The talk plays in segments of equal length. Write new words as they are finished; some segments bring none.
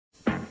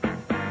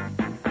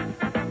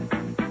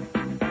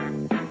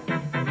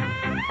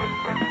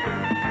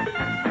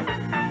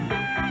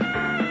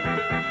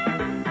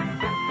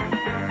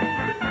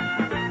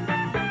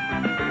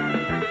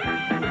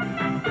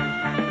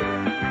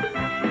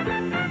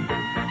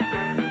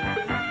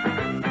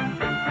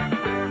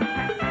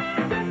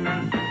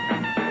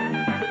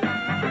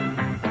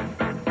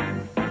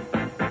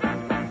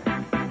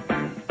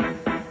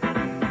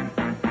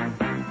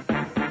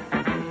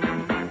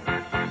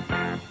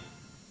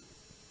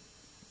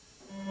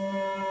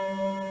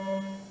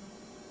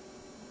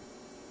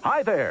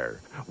Hi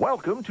there.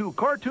 Welcome to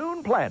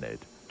Cartoon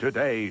Planet.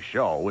 Today's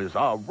show is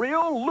a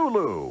real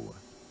Lulu.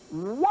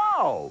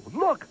 Wow!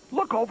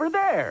 Look over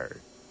there.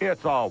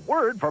 It's a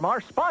word from our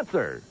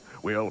sponsor.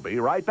 We'll be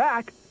right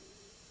back.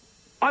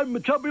 I'm a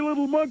chubby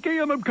little monkey,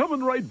 and I'm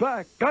coming right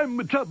back. I'm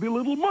a chubby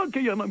little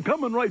monkey, and I'm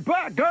coming right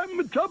back.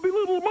 I'm a chubby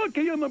little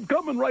monkey, and I'm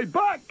coming right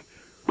back.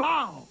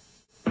 Wow!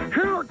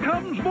 Here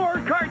comes more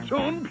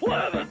Cartoon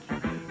Planet.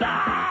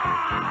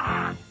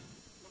 Ah!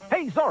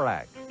 Hey,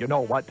 Zorak, you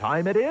know what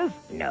time it is?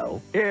 No.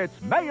 It's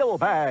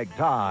mailbag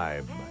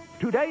time.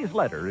 Today's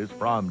letter is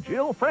from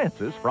Jill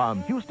Francis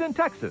from Houston,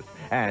 Texas,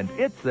 and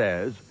it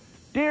says,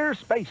 Dear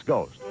Space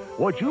Ghost,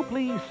 would you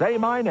please say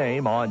my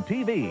name on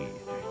TV?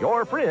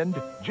 Your friend,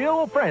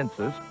 Jill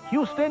Francis,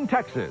 Houston,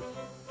 Texas.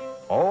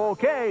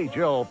 Okay,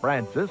 Jill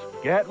Francis,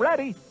 get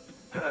ready.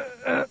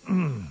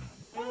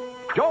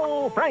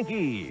 Joel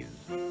Frankies.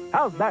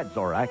 How's that,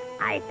 Zorak?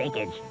 I think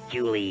it's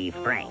Julie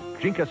Frank.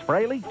 Jinkus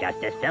Fraley?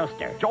 Justice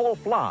Filster. Joel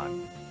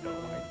Flan.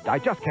 I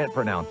just can't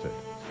pronounce it.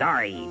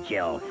 Sorry,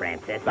 Jill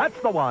Francis. That's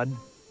the one.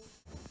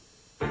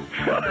 Hey!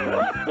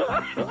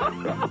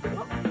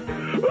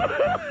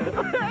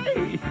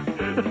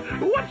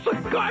 What's the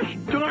gosh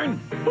darn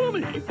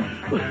funny?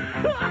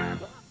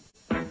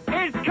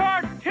 It's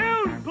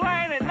Cartoon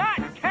Planet,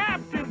 not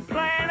Captain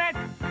Planet.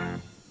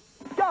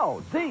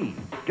 Yo, Z,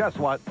 guess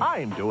what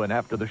I'm doing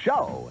after the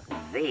show?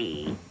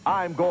 Z,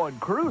 I'm going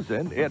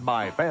cruising in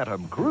my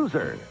Phantom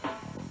Cruiser.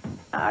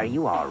 are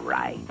you all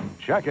right?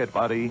 Check it,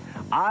 buddy.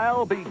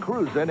 I'll be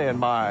cruising in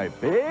my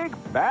big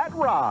fat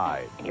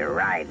ride. Your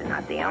ride's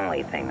not the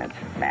only thing that's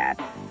fat.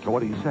 So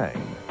what are you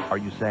saying? Are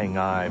you saying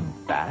I'm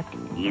fat?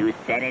 You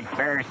said it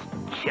first,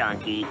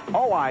 Chunky.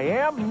 Oh, I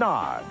am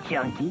not.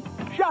 Chunky?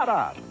 Shut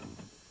up.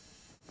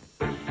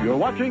 You're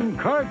watching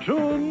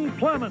Cartoon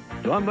Planet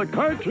on the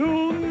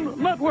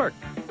Cartoon Network.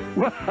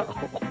 Well,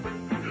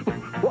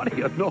 what do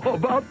you know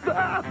about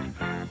that?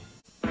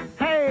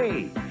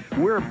 Hey,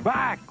 we're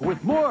back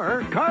with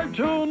more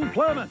Cartoon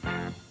Planet.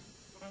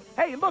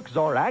 Hey, look,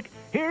 Zorak.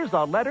 Here's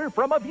a letter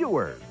from a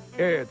viewer.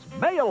 It's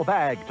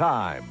mailbag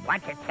time.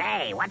 What's it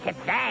say? What's it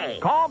say?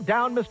 Calm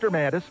down, Mr.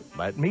 Mantis.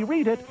 Let me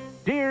read it.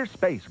 Dear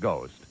Space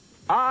Ghost,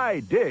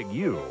 I dig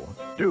you.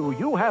 Do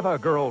you have a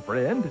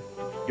girlfriend?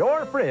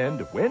 Your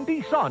friend,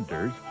 Wendy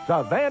Saunders,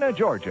 Savannah,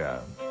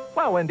 Georgia.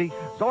 Well, Wendy,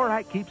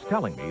 Zorak keeps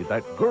telling me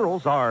that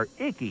girls are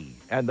icky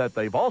and that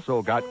they've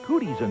also got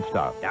cooties and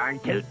stuff. Darn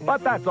tootin'.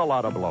 But that's a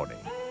lot of baloney.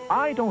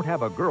 I don't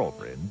have a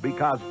girlfriend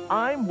because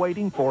I'm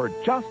waiting for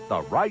just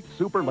the right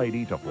super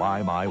lady to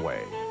fly my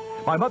way.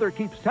 My mother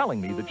keeps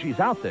telling me that she's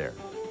out there.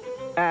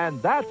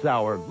 And that's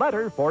our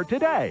letter for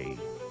today.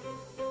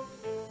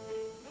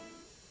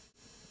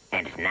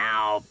 And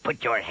now,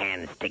 put your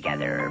hands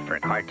together for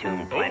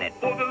Cartoon Planet.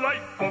 For the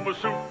life of a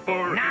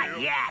superhero.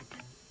 Not yet.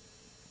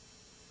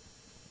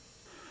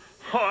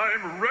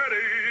 I'm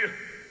ready.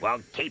 Well,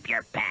 keep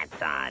your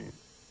pants on.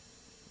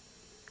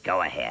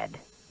 Go ahead.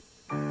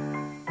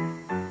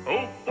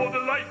 Oh, for the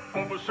life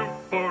of a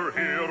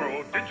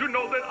superhero. Did you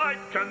know that I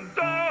can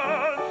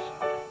dance?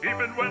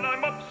 Even when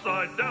I'm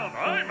upside down,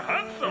 I'm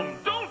handsome.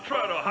 Don't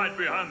try to hide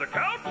behind the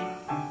couch.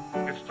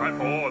 It's time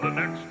for the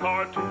next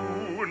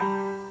cartoon.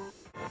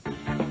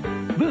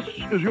 This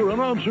is your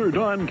announcer,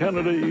 Don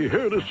Kennedy,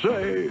 here to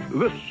say,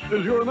 this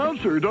is your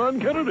announcer, Don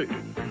Kennedy.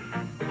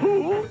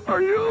 Who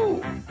are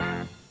you?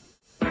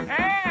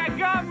 Hey, I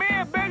got me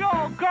a big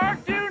old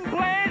Cartoon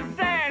Planet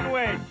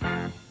sandwich.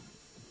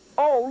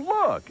 Oh,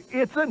 look,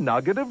 it's a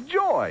nugget of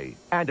joy.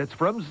 And it's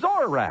from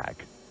Zorak.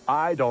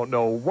 I don't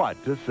know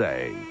what to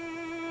say.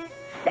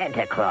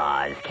 Santa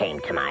Claus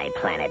came to my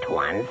planet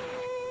once.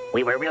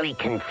 We were really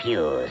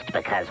confused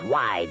because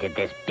why did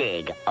this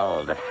big,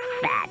 old,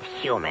 fat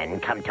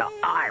human come to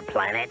our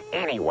planet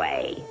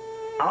anyway?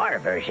 Our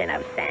version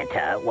of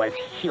Santa was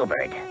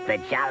Hubert, the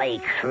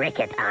jolly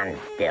cricket on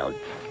stilts.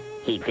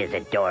 He'd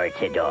visit door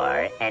to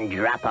door and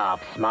drop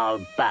off small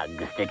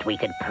bugs that we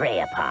could prey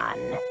upon.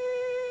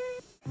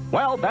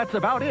 Well, that's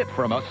about it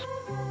from us.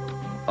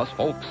 Us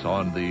folks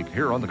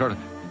here on the garden.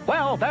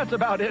 Well, that's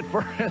about it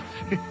for us.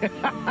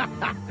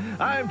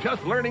 I'm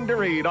just learning to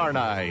read, aren't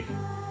I?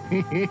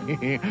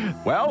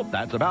 Well,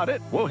 that's about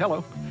it. Whoa,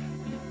 hello.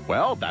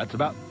 Well, that's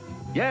about...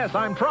 Yes,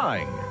 I'm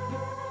trying.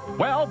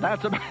 Well,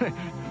 that's about it.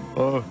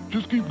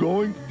 Just keep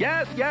going.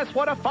 Yes,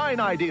 what a fine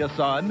idea,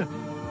 son.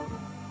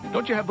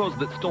 Don't you have those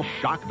that still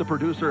shock the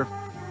producer?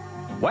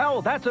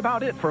 Well, that's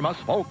about it from us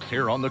folks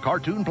here on the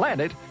Cartoon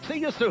Planet. See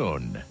you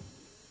soon.